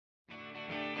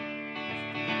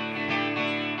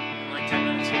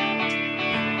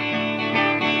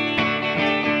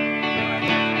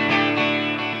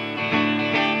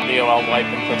I'll wipe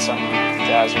and put some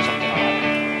jazz or something on it.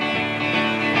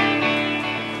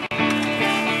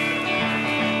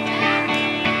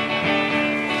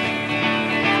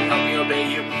 Help me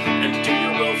obey you and to do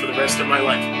your will for the rest of my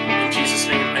life. In Jesus'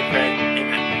 name I pray,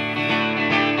 amen.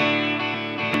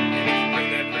 And if you pray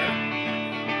that prayer,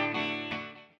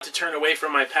 to turn away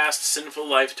from my past sinful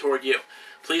life toward you.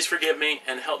 Please forgive me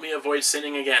and help me avoid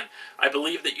sinning again. I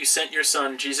believe that you sent your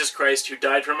Son, Jesus Christ, who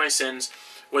died for my sins,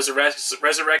 was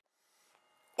resurrected.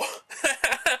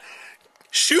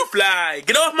 Shoe fly!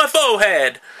 Get off my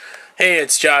forehead! Hey,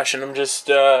 it's Josh, and I'm just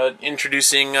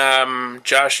introducing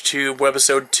Josh to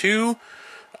webisode 2.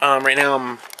 Right now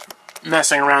I'm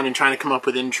messing around and trying to come up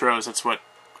with intros. That's what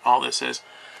all this is.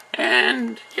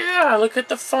 And, yeah, look at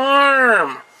the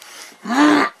farm!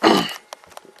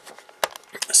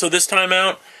 So this time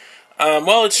out,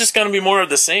 well, it's just going to be more of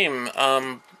the same,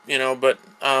 you know, but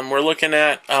we're looking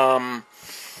at,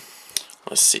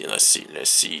 let's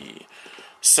see.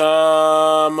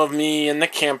 Some of me in the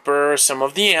camper, some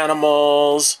of the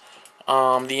animals,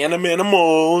 and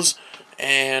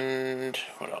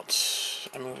what else?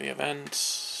 Movie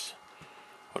events.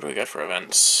 What do we got for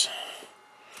events?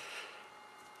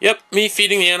 Yep, me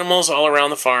feeding the animals all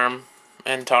around the farm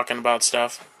and talking about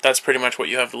stuff. That's pretty much what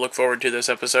you have to look forward to this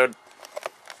episode.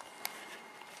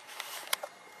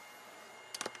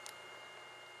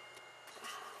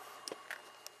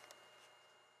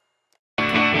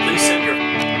 Please send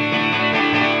your...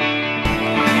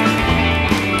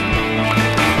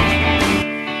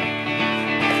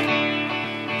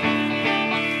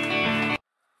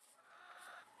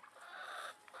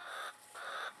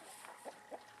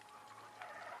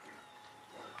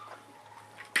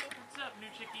 What's up, new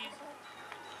chickies?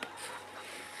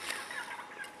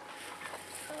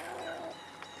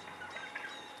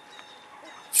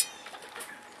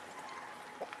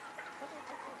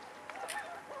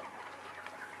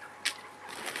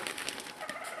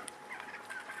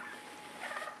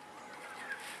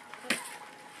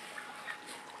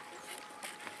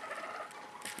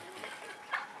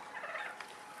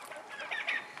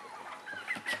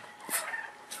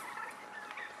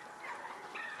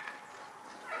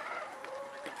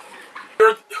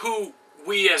 Who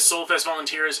we as Soulfest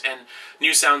volunteers and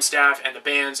New Sound staff and the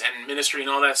bands and ministry and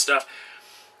all that stuff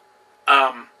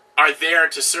are there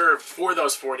to serve for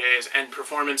those 4 days and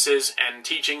performances and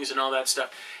teachings and all that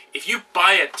stuff. If you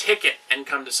buy a ticket and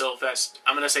come to Soulfest,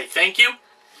 I'm going to say thank you,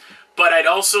 but I'd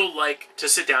also like to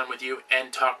sit down with you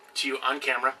and talk to you on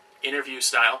camera, interview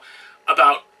style,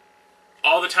 about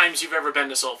all the times you've ever been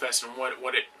to Soulfest and what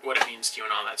it means to you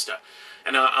and all that stuff.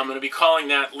 And I'm going to be calling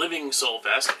that Living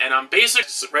Soulfest, and I'm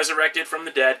basically resurrected from the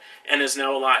dead and is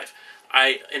now alive.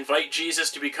 I invite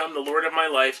Jesus to become the Lord of my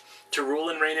life, to rule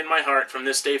and reign in my heart from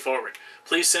this day forward.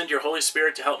 Please send your Holy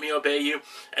Spirit to help me obey you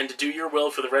and to do your will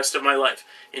for the rest of my life.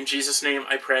 In Jesus' name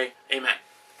I pray, amen.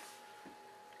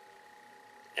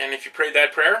 And if you prayed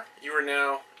that prayer, you are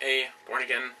now a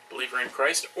born-again believer in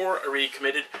Christ or a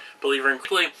recommitted believer in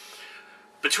Christ.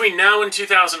 Between now and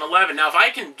 2011, now if I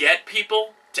can get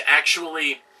people to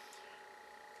actually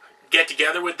get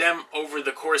together with them over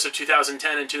the course of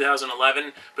 2010 and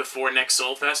 2011 before next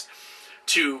Soulfest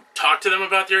to talk to them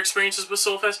about their experiences with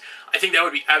Soulfest, I think that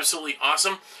would be absolutely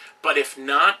awesome. But if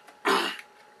not,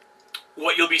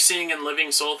 what you'll be seeing in Living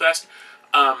Soulfest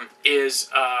is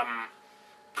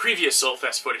previous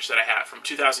Soulfest footage that I have from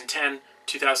 2010,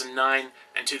 2009,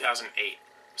 and 2008.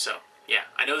 So, yeah,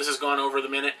 I know this has gone over the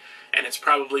minute, and it's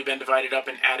probably been divided up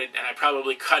and added, and I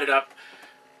probably cut it up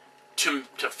to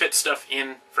fit stuff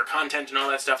in for content and all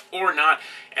that stuff, or not,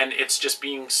 and it's just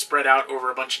being spread out over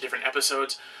a bunch of different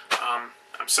episodes. I'm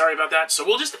sorry about that. So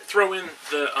we'll just throw in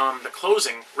the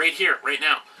closing right here, right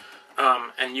now,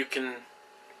 and you can.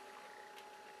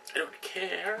 I don't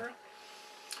care.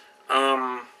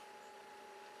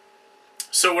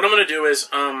 So what I'm gonna do is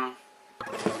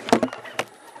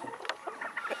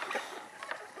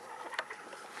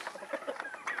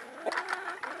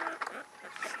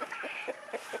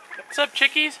What's up,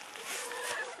 chickies?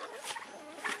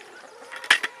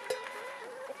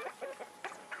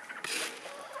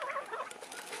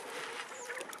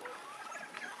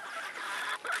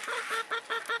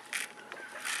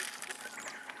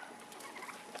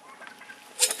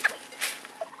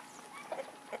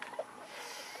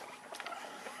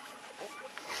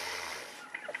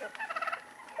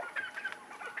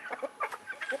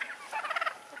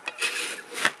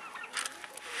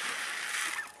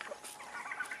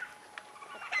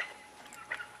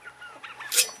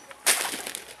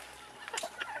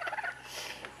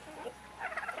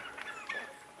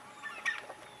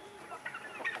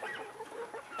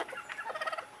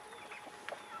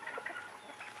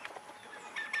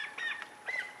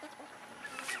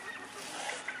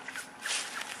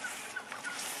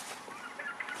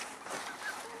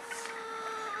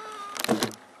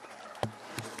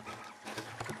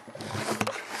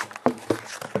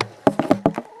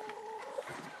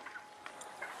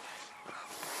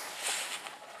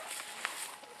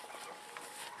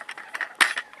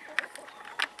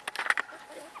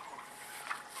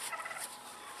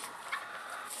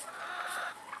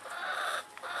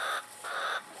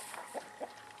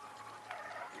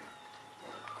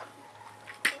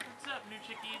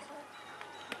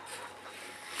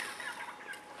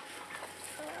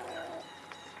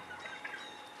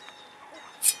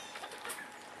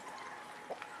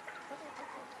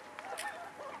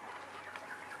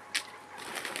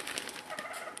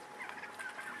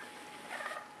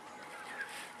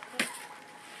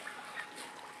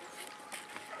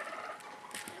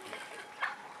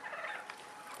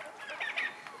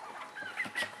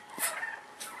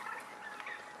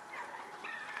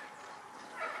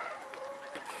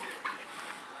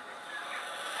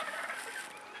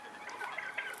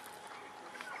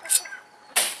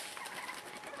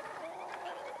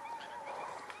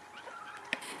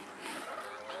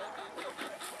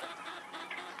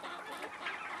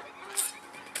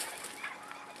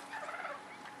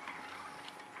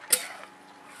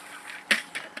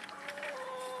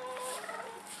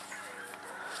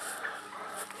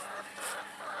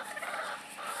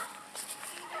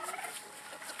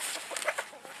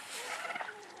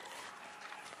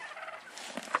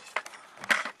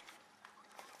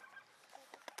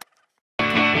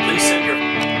 Please send your...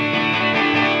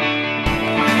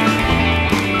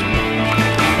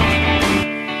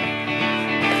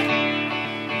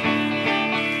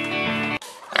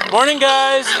 Morning,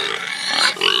 guys!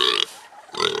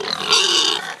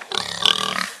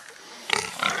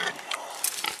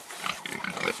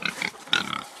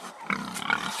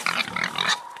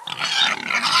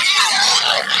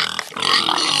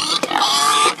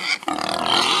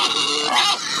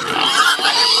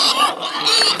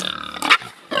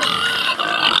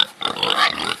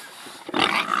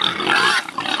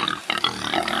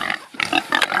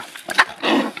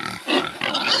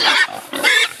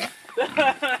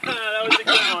 That was a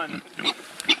good one.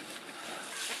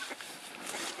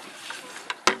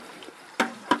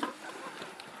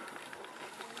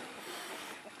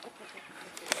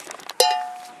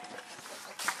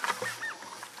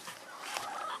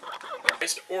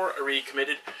 Christ or a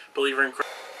recommitted believer in Christ.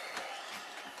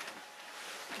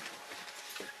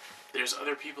 There's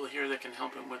other people here that can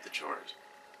help him with the chores.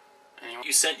 Anyway,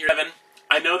 you sent your heaven.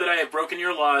 I know that I have broken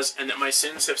your laws and that my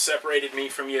sins have separated me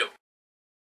from you.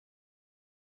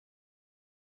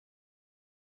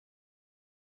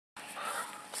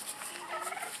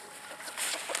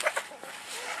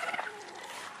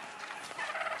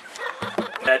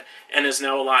 And is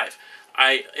now alive.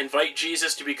 I invite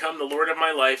Jesus to become the Lord of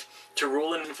my life, to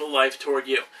rule in full life toward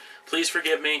you. Please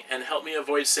forgive me and help me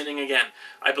avoid sinning again.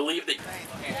 I believe that... You're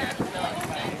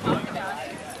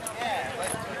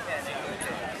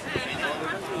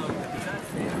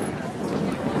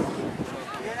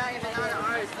not even on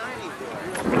our signing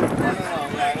board. No,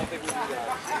 I don't think we do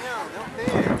that. No, don't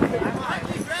there. Come on,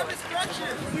 grab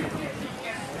instructions.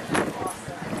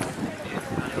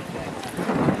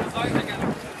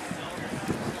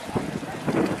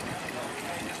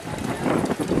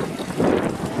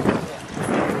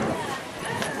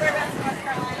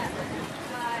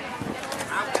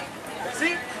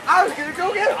 See, I was gonna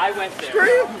go get him. I went there. Screw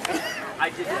you. I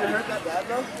did. Did it hurt that bad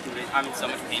though? I'm in so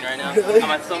much pain right now. Really? I'm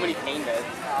on so many pain meds.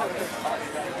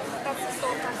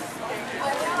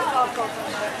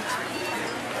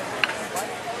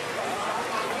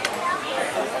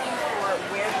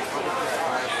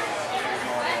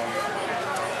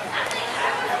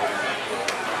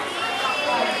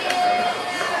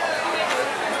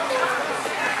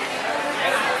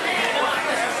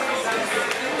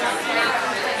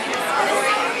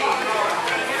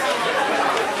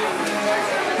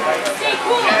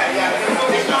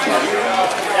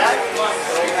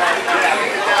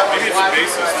 Maybe it's a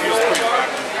basis too.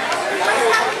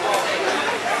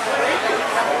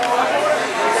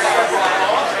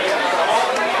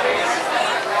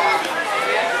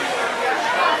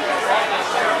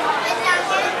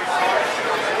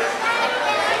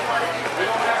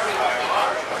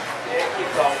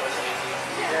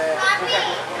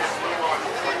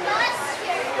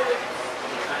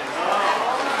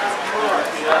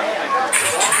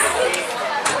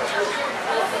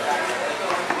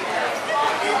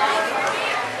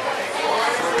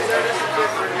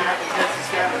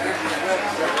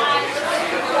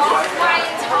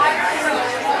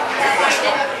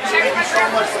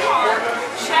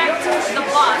 Checked the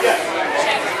bus,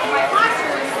 checked my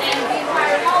classes, and the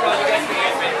entire hallway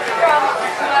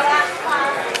from my last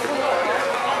class.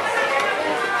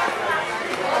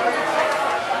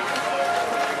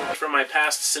 From my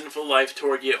past sinful life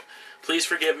toward you. Please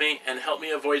forgive me and help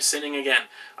me avoid sinning again.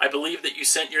 I believe that you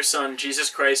sent your Son, Jesus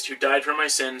Christ, who died for my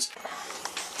sins.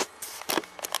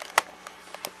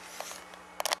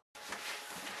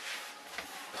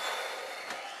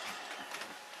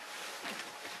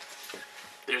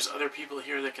 There's other people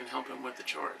here that can help him with the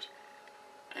chores.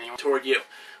 anyone toward you.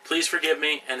 Please forgive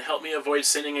me and help me avoid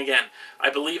sinning again. I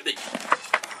believe that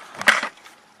you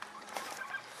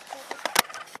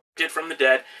did from the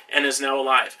dead and is now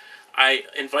alive. I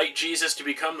invite Jesus to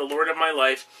become the Lord of my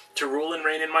life, to rule and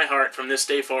reign in my heart from this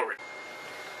day forward.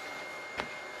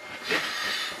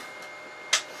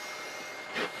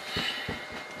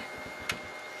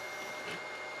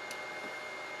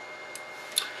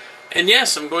 And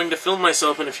yes, I'm going to film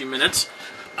myself in a few minutes.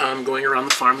 I'm going around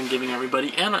the farm and giving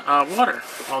everybody water,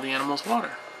 all the animals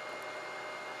water.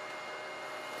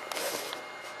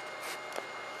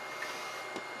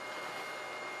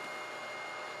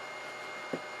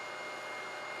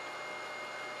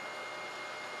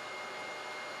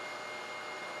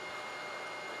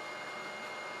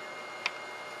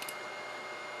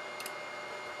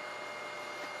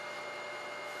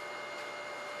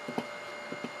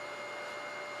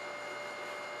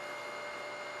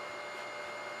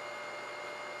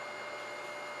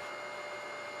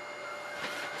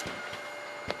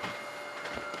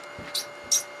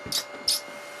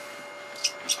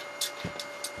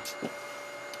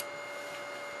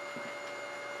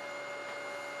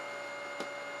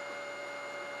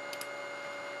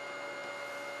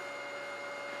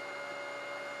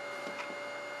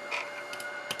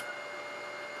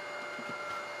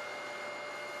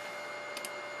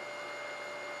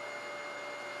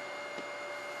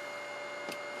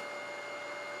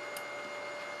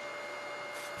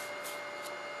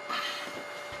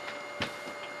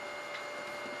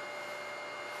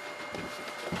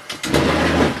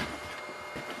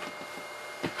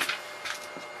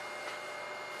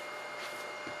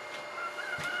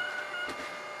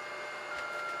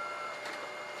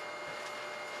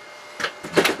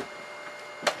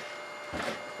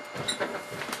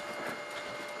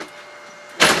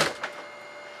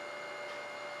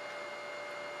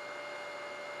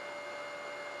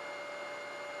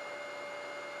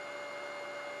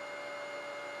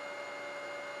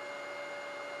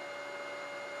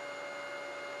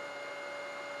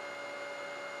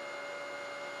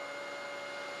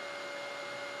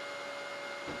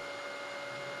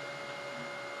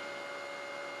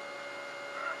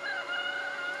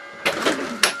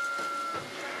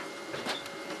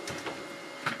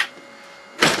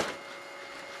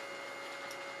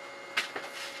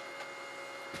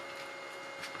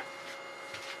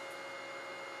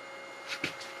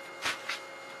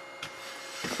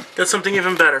 Got something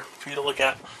even better for you to look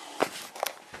at.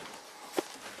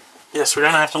 Yes, we're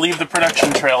gonna have to leave the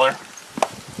production trailer.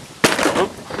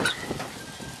 Oop.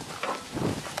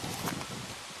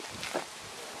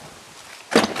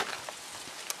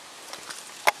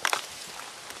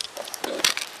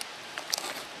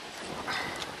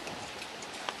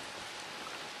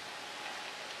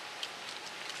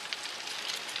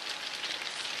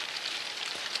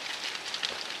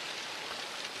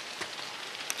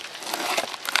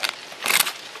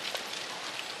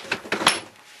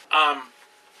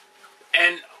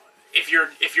 And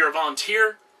if you're a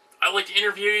volunteer, I'd like to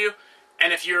interview you.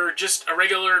 And if you're just a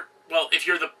regular, well, if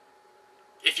you're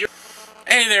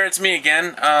hey there, it's me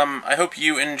again. I hope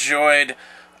you enjoyed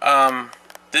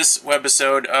this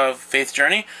webisode of Faith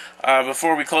Journey.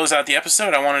 Before we close out the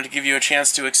episode, I wanted to give you a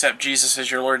chance to accept Jesus as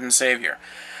your Lord and Savior.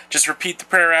 Just repeat the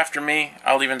prayer after me.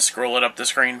 I'll even scroll it up the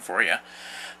screen for you.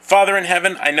 Father in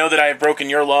heaven, I know that I have broken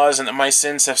your laws and that my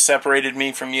sins have separated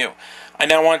me from you. I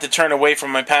now want to turn away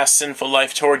from my past sinful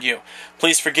life toward you.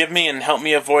 Please forgive me and help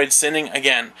me avoid sinning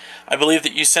again. I believe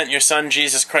that you sent your Son,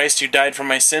 Jesus Christ, who died for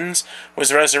my sins,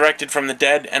 was resurrected from the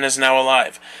dead, and is now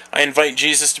alive. I invite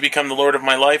Jesus to become the Lord of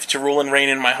my life, to rule and reign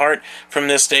in my heart from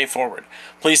this day forward.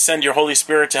 Please send your Holy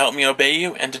Spirit to help me obey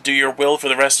you and to do your will for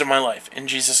the rest of my life. In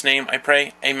Jesus' name I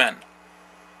pray, amen.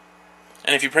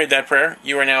 And if you prayed that prayer,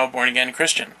 you are now a born-again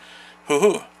Christian.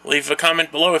 Hoo-hoo. Leave a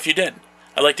comment below if you did.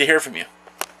 I'd like to hear from you.